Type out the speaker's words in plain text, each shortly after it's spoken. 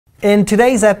In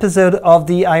today's episode of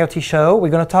the IoT Show, we're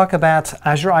going to talk about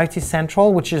Azure IoT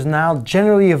Central, which is now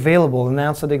generally available,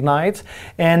 announced at Ignite.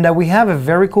 And we have a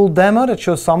very cool demo that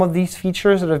shows some of these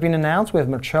features that have been announced. We have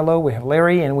Marcello, we have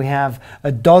Larry, and we have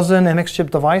a dozen MX chip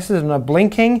devices and are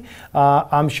blinking.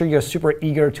 I'm sure you're super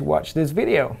eager to watch this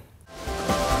video.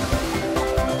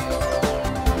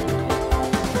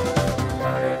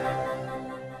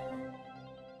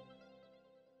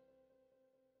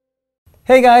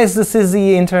 Hey guys, this is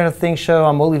the Internet of Things show.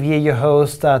 I'm Olivier, your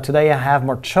host. Today I have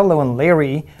Marcello and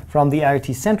Larry from the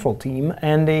IoT Central team,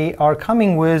 and they are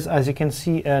coming with, as you can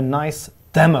see, a nice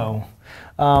demo.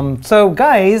 So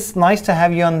guys, nice to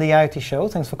have you on the IoT show.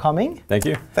 Thanks for coming. Thank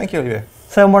you. Thank you, Olivier.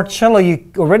 So Marcello, you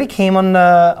already came on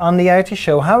the IoT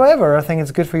show. However, I think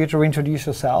it's good for you to reintroduce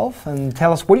yourself and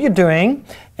tell us what you're doing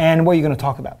and what you're going to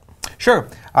talk about. Sure.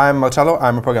 I'm Marcello.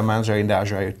 I'm a program manager in the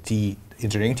Azure IoT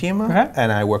engineering team,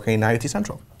 and I work in IoT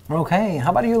Central. Okay,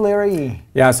 how about you, Larry?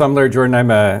 Yeah, so I'm Larry Jordan.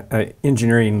 I'm a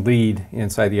engineering lead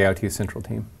inside the IoT Central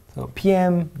team. So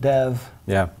PM, dev.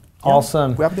 Yeah.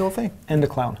 Awesome. We have the whole thing. And the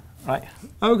cloud, right?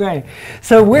 Okay,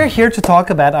 so we're here to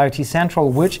talk about IoT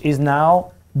Central, which is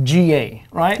now GA,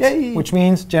 right? Yay. Which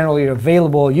means generally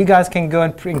available. You guys can go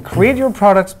and create your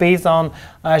products based on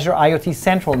Azure IoT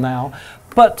Central now.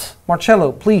 But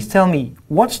Marcello, please tell me,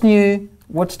 what's new,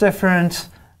 what's different?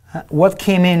 What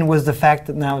came in was the fact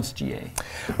that now it's GA.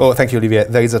 Oh, thank you, Olivier.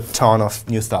 There is a ton of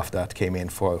new stuff that came in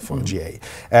for GA.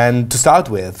 And to start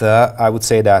with, I would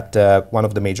say that one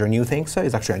of the major new things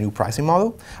is actually a new pricing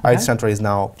model. IoT Central is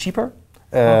now cheaper.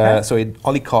 So it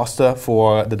only costs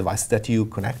for the devices that you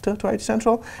connect to IoT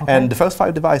Central. And the first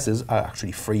 5 devices are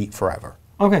actually free forever.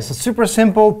 Okay, so super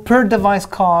simple, per device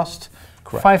cost.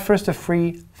 Correct. 5 first are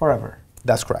free forever.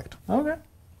 That's correct. Okay.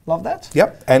 Love that.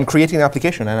 Yep, and creating an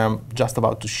application, and I'm just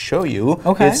about to show you,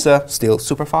 it's still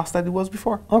super fast as it was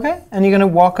before. Okay, and you're going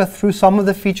to walk us through some of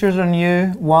the features on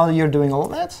you while you're doing all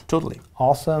of that? Totally.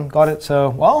 Awesome, got it. So,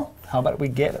 well, how about we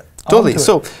get it? Totally.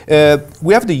 So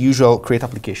we have the usual create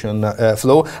application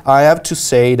flow. I have to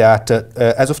say that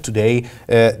as of today,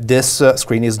 this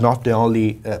screen is not the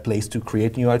only place to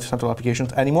create new IoT Central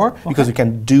applications anymore, because you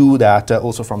can do that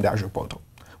also from the Azure portal,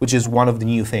 which is one of the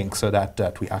new things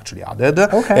that we actually added,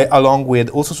 along with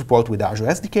also support with Azure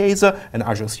SDKs and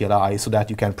Azure CLI, so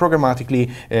that you can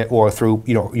programmatically or through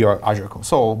your Azure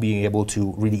console being able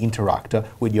to really interact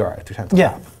with your IoT Central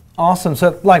app. Awesome.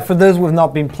 So, like for those who have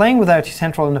not been playing with IoT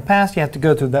Central in the past, you have to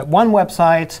go to that one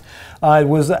website. It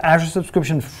was Azure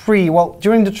subscription free. Well,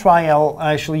 during the trial,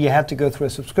 actually, you had to go through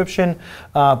a subscription,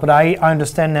 but I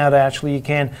understand now that actually you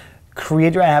can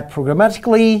create your app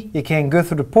programmatically, you can go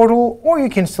through the portal, or you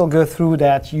can still go through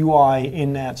that UI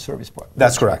in that service part.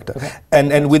 That's correct.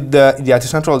 And with the IoT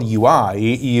Central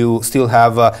UI, you still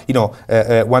have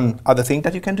one other thing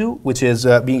that you can do, which is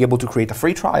being able to create a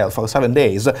free trial for 7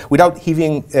 days without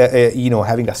even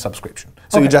having a subscription.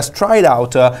 So you just try it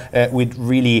out with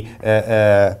really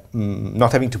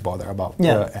not having to bother about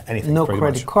anything. No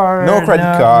credit card, no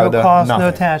credit card, no cost, nothing. no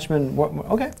attachment.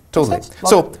 Okay. Totally.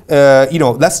 So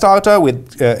let's start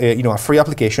with a free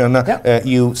application.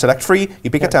 You select free, you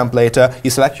pick a template, you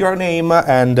select your name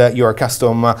and your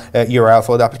custom URL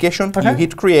for the application. You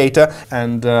hit create,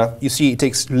 and you see it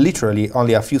takes literally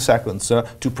only a few seconds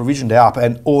to provision the app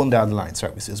and own the underlying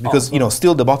services. Because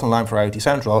still the bottom line for IoT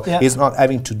Central is not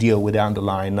having to deal with the underlying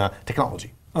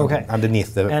technology.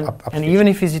 Underneath the application. And even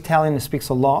if he's Italian and speaks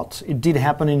a lot, it did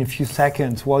happen in a few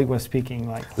seconds while he was speaking.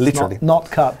 Like literally.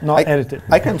 Not cut, not edited.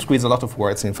 I can squeeze a lot of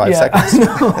words in 5 seconds.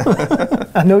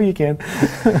 I know you can.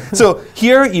 So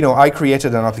here, I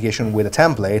created an application with a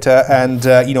template, and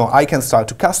I can start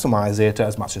to customize it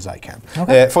as much as I can.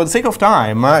 For the sake of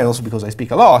time, and also because I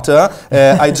speak a lot,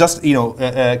 I just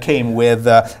came with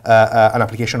an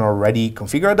application already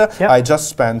configured. I just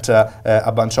spent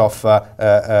a bunch of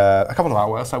a couple of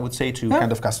hours, I would say, to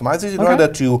kind of customize it in order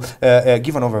to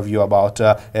give an overview about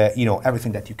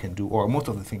everything that you can do, or most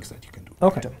of the things that you can do.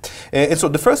 And so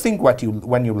the first thing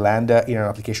when you land in an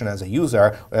application as a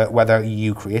user, whether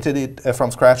you created it from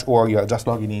scratch or you're just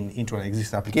logging into an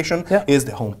existing application, is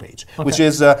the home page, which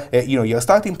is your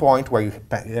starting point where you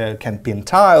can pin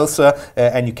tiles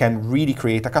and you can really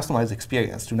create a customized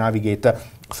experience to navigate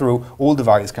through all the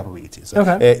various capabilities.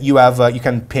 You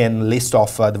can pin list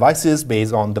of devices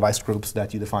based on device groups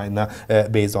that you define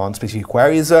based on specific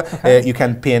queries. You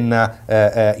can pin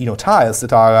tiles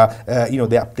that are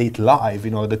they update live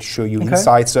in order to show you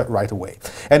insights right away.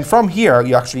 And from here,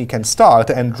 you actually can start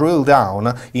and drill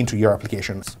down into your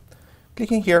applications.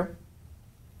 Clicking here,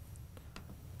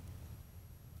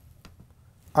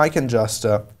 I can just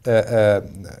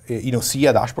see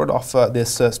a dashboard of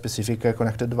this specific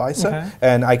connected device,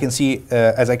 and I can see,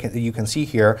 you can see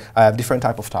here, I have different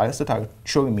type of tiles that are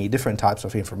showing me different types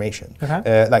of information.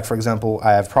 Like for example,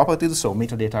 I have properties, so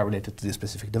metadata related to this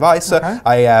specific device.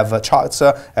 I have charts,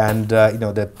 and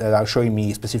that are showing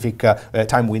me specific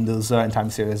time windows and time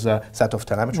series set of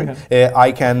telemetry.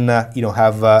 I can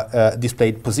have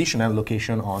displayed position and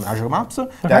location on Azure Maps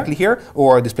directly here,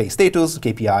 or display status,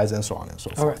 KPIs, and so on and so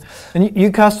forth. And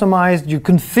you customized, you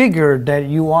configured that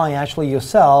UI actually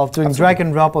yourself, doing drag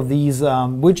and drop of these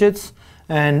widgets,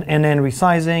 and then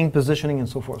resizing, positioning, and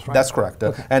so forth, right? That's correct.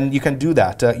 And you can do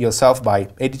that yourself by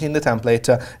editing the template.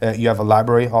 You have a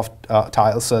library of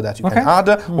tiles that you can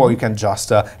add, or you can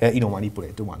just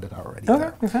manipulate the one that are already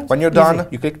there. When you're done,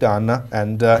 you click done,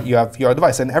 and you have your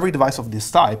device. And every device of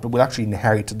this type will actually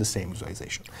inherit the same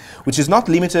visualization, which is not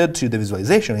limited to the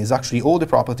visualization. It's actually all the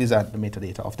properties and the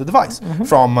metadata of the device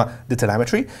from the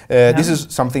telemetry. This is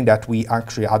something that we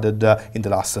actually added in the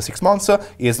last 6 months.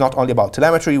 It's not only about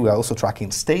telemetry, we are also tracking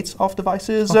states of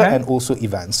devices and also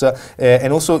events.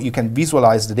 And also you can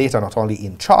visualize the data not only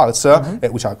in charts,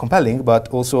 which are compelling, but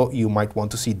also you might want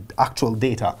to see actual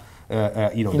data,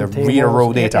 the real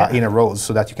row data in a rows,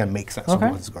 so that you can make sense of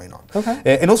what is going on.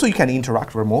 And also you can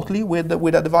interact remotely with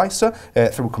a device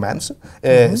through commands.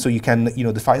 So you can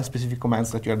define specific commands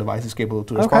that your device is capable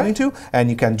to responding to, and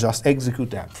you can just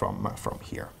execute them from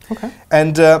here.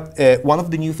 And one of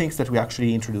the new things that we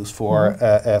actually introduced for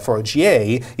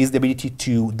GA is the ability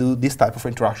to do this type of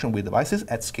interaction with devices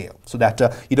at scale, so that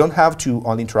you don't have to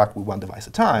only interact with one device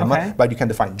at a time, but you can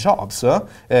define jobs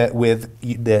with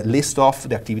the list of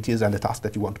the activities and the tasks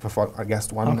that you want to perform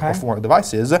against one or more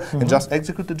devices, and just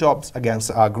execute the jobs against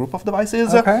a group of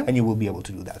devices, and you will be able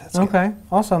to do that at scale.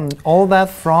 Awesome. All that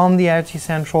from the IoT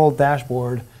Central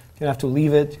dashboard. You have to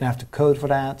leave it, you have to code for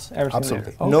that, everything.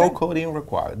 Absolutely. No coding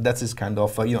required. That is kind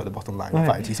of the bottom line of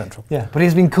IoT Central. Yeah, but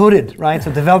it's been coded, right?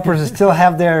 So developers still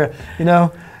have their,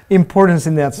 importance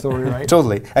in that story, right?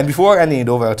 Totally. And before handing it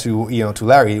over to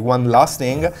Larry, one last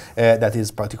thing that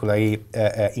is particularly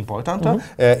important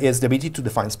is the ability to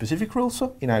define specific rules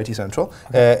in IoT Central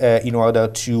in order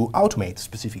to automate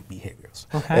specific behaviors.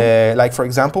 Like for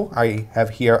example, I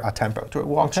have here a temperature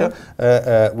watch,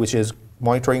 which is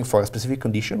monitoring for a specific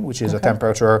condition, which is a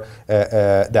temperature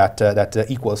that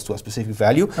equals to a specific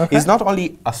value. Is not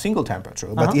only a single temperature,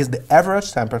 but is the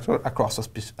average temperature across a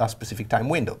specific time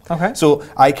window. So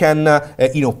I can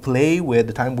play with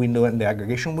the time window and the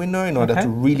aggregation window in order to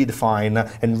really define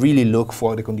and really look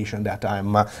for the condition that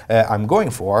I'm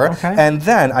going for. And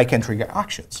then I can trigger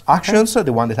actions. Actions,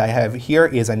 the one that I have here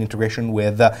is an integration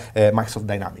with Microsoft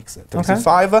Dynamics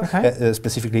 365,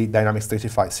 specifically Dynamics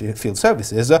 365 field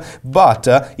services. But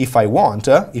if I want,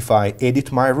 if I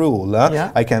edit my rule,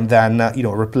 I can then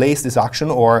replace this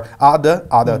action or add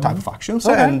other type of actions.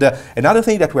 And another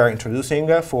thing that we are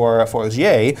introducing for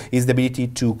GA is the ability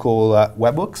to call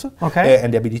webhooks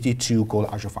and the ability to call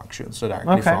Azure functions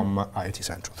directly from IoT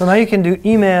Central. So now you can do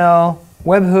email,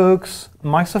 webhooks,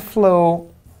 Microsoft Flow,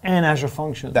 and Azure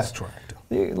functions. That's correct.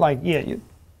 You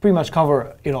pretty much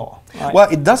cover it all. Right? Well,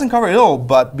 it doesn't cover it all,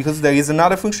 but because there is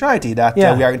another functionality that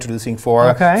we are introducing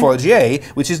for GA,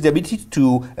 which is the ability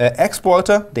to export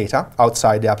data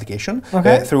outside the application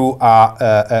through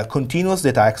a continuous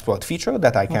data export feature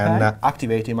that I can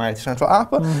activate in my IoT Central app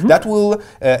that will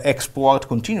export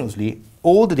continuously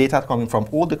all the data coming from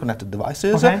all the connected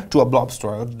devices to a blob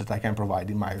storage that I can provide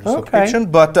in my subscription.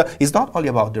 But it's not only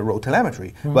about the raw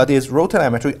telemetry, but it's raw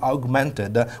telemetry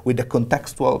augmented with the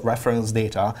contextual reference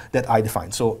data that I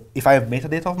define. So if I have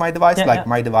metadata of my device, like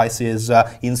my device is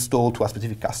installed to a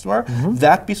specific customer,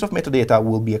 that piece of metadata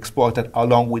will be exported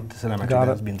along with the telemetry that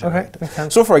has been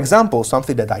generated. So for example,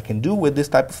 something that I can do with this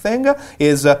type of thing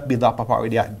is build up a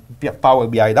Power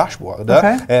BI dashboard,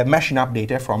 mashing up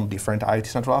data from different IoT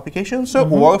Central applications,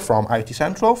 or from IoT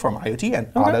Central, from IoT, and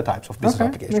other types of business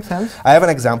applications. Makes sense. I have an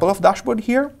example of dashboard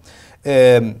here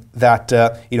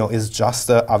that is just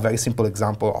a very simple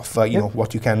example of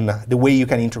what you can, the way you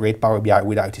can integrate Power BI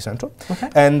with IoT Central.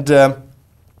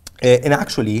 And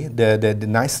actually, the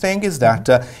nice thing is that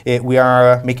we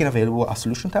are making available a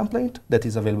solution template that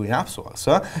is available in AppSource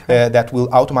that will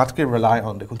automatically rely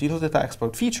on the continuous data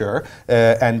export feature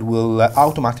and will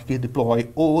automatically deploy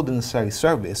all the necessary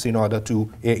service in order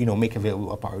to make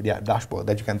available a Power BI dashboard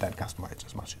that you can then customize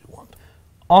as much as you want.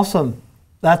 Awesome.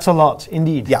 That's a lot,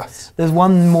 indeed. Yes. There's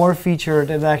one more feature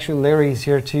that actually Larry is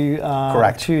here to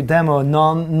demo.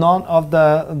 None of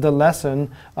the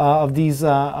lesson of these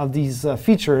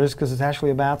features, because it's actually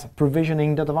about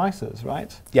provisioning the devices,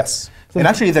 right? Yes. So and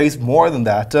actually, there is more than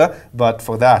that. But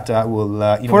for that, we'll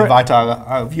invite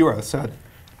our viewers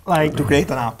to create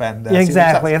an app and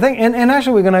exactly. I think, and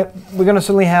actually we're gonna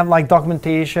certainly have like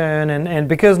documentation, and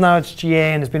because now it's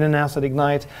GA and it's been announced at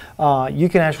Ignite, you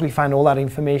can actually find all that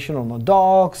information on the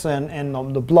docs and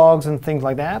on the blogs and things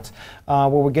like that.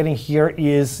 What we're getting here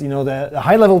is the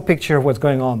high level picture of what's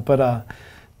going on, but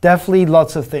definitely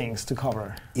lots of things to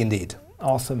cover. Indeed.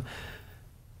 Awesome.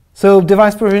 So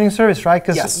device provisioning service, right?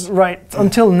 Because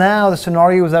until now, the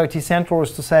scenario with IoT Central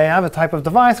was to say, I have a type of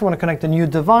device, I want to connect a new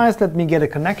device, let me get a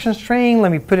connection string,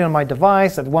 let me put it on my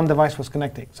device, that one device was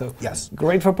connecting. So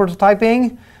great for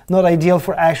prototyping, not ideal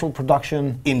for actual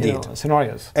production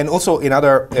scenarios. And also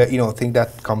another thing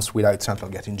that comes with IoT Central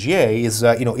getting GA is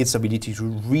its ability to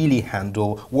really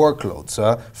handle workloads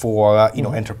for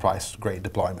enterprise-grade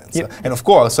deployments. And of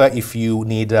course, if you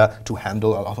need to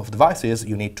handle a lot of devices,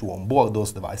 you need to onboard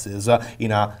those devices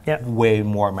in a way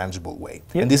more manageable way.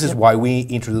 And this is why we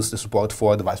introduced the support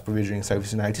for device provisioning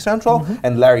service in IoT Central.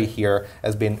 And Larry here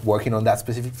has been working on that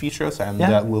specific features, and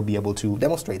will be able to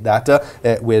demonstrate that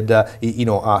with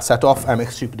a set of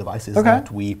MX chip devices that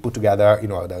we put together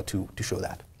in order to show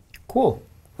that. Cool.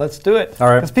 Let's do it. All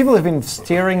right. Because people have been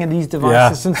staring at these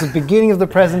devices since the beginning of the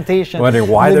presentation. Wondering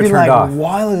why they're turned off.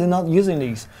 Why are they not using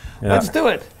these? Let's do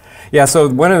it. Yeah, so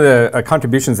one of the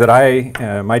contributions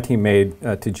that my team made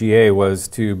to GA was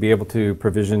to be able to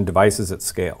provision devices at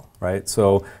scale, right?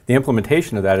 So the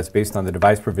implementation of that is based on the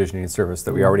device provisioning service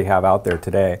that we already have out there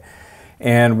today.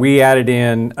 And we added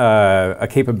in a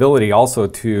capability also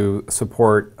to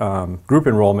support group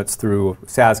enrollments through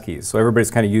SaaS keys. So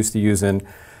everybody's kind of used to using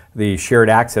the shared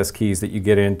access keys that you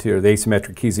get into, or the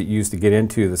asymmetric keys that you use to get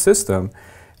into the system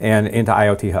and into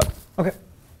IoT Hub. Okay.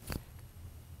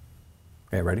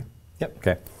 Okay, ready? Yep.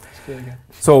 Okay.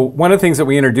 So one of the things that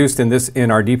we introduced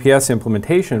in our DPS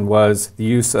implementation was the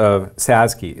use of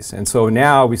SaaS keys. And so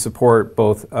now we support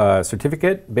both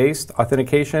certificate-based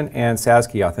authentication and SaaS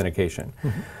key authentication.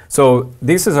 So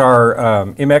this is our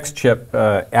MX chip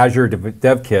Azure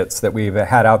dev kits that we've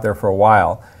had out there for a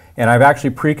while. And I've actually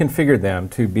pre-configured them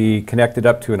to be connected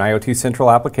up to an IoT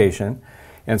Central application.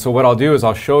 And so what I'll do is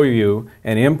I'll show you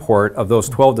an import of those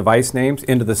 12 device names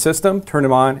into the system, turn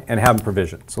them on, and have them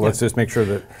provisioned. So let's just make sure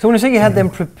that... So when you say you had them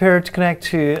prepared to connect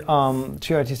to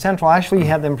IoT Central, actually you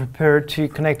had them prepared to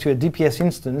connect to a DPS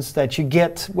instance that you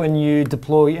get when you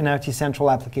deploy an IoT Central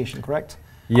application, correct?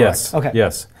 Yes. Correct. Okay.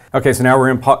 Yes. Okay, so now we're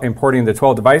importing the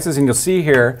 12 devices, and you'll see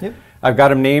here, I've got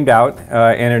them named out,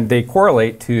 and they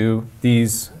correlate to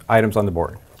these items on the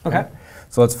board. Okay.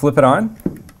 So let's flip it on.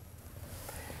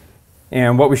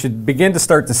 And what we should begin to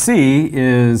start to see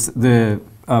is the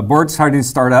board starting to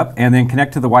start up and then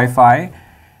connect to the Wi-Fi,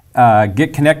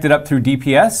 get connected up through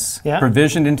DPS,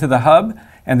 provisioned into the hub,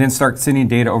 and then start sending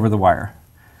data over the wire.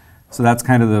 So that's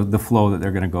kind of the flow that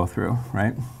they're going to go through,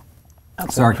 right?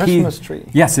 That's so our Christmas tree.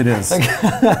 Yes, it is.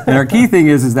 And our key thing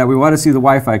is that we want to see the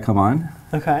Wi-Fi come on.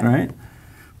 Okay. Right?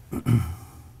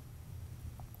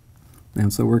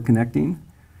 And so we're connecting.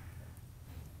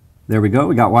 There we go.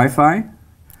 We got Wi-Fi.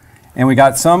 And we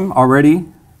got some already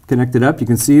connected up. You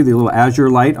can see the little Azure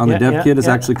light on the dev kit is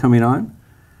actually coming on.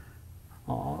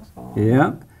 Awesome.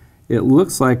 Yeah. It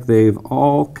looks like they've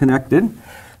all connected.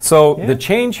 So the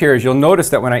change here is you'll notice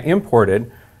that when I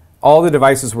imported, all the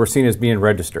devices were seen as being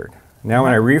registered. Now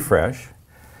when I refresh,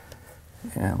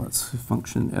 let's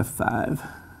function F5.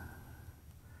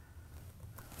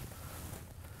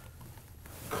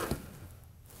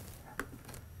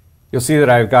 You'll see that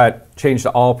I've got changed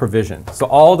to all provision. So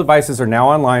all devices are now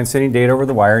online, sending data over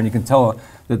the wire, and you can tell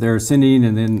that they're sending,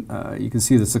 and then you can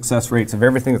see the success rates of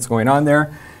everything that's going on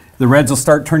there. The reds will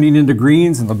start turning into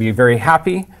greens, and they'll be very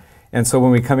happy. And so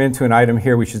when we come into an item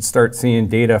here, we should start seeing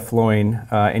data flowing,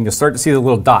 and you'll start to see the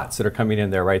little dots that are coming in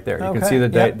there right there. You can see the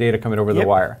data coming over the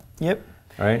wire. Yep.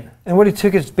 Right? And what it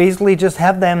took is basically just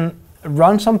have them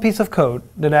run some piece of code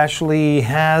that actually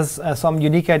has some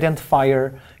unique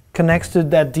identifier, connects to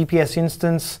that DPS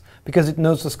instance because it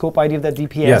knows the scope ID of that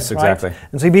DPS. Yes, exactly. Right?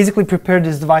 And so you basically prepared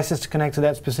these devices to connect to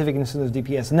that specific instance of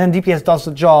DPS. And then DPS does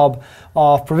the job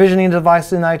of provisioning the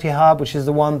device in IoT Hub, which is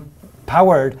the one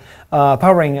powered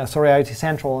powering, sorry, IoT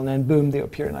Central, and then boom, they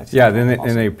appear in IoT Central. Yeah,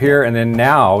 then they appear, and then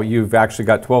now you've actually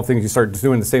got 12 things. You start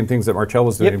doing the same things that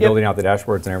Marcello's doing, building out the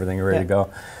dashboards and everything. You're ready to go.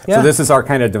 So this is our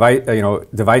kind of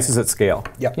devices at scale.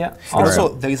 Yeah. Yeah. And also,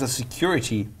 there is a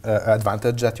security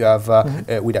advantage that you have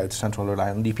with IoT Central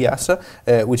rely on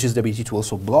DPS, which is the ability to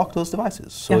also block those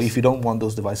devices. So if you don't want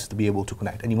those devices to be able to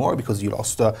connect anymore because you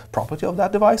lost the property of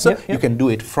that device, you can do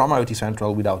it from IoT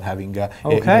Central without having to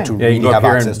you can really go have up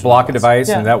here access and block a to device,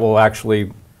 and that will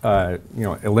actually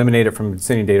eliminate it from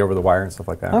sending data over the wire and stuff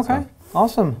like that. Okay,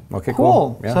 awesome. Okay,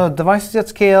 cool. Yeah. So devices at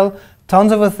scale,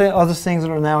 tons of other things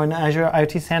that are now in Azure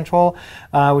IoT Central,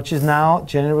 which is now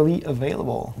generally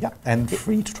available. Yeah, and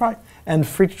free to try. And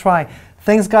free to try.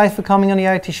 Thanks, guys, for coming on the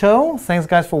IoT Show. Thanks,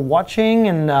 guys, for watching,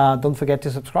 and don't forget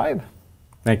to subscribe.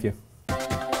 Thank you.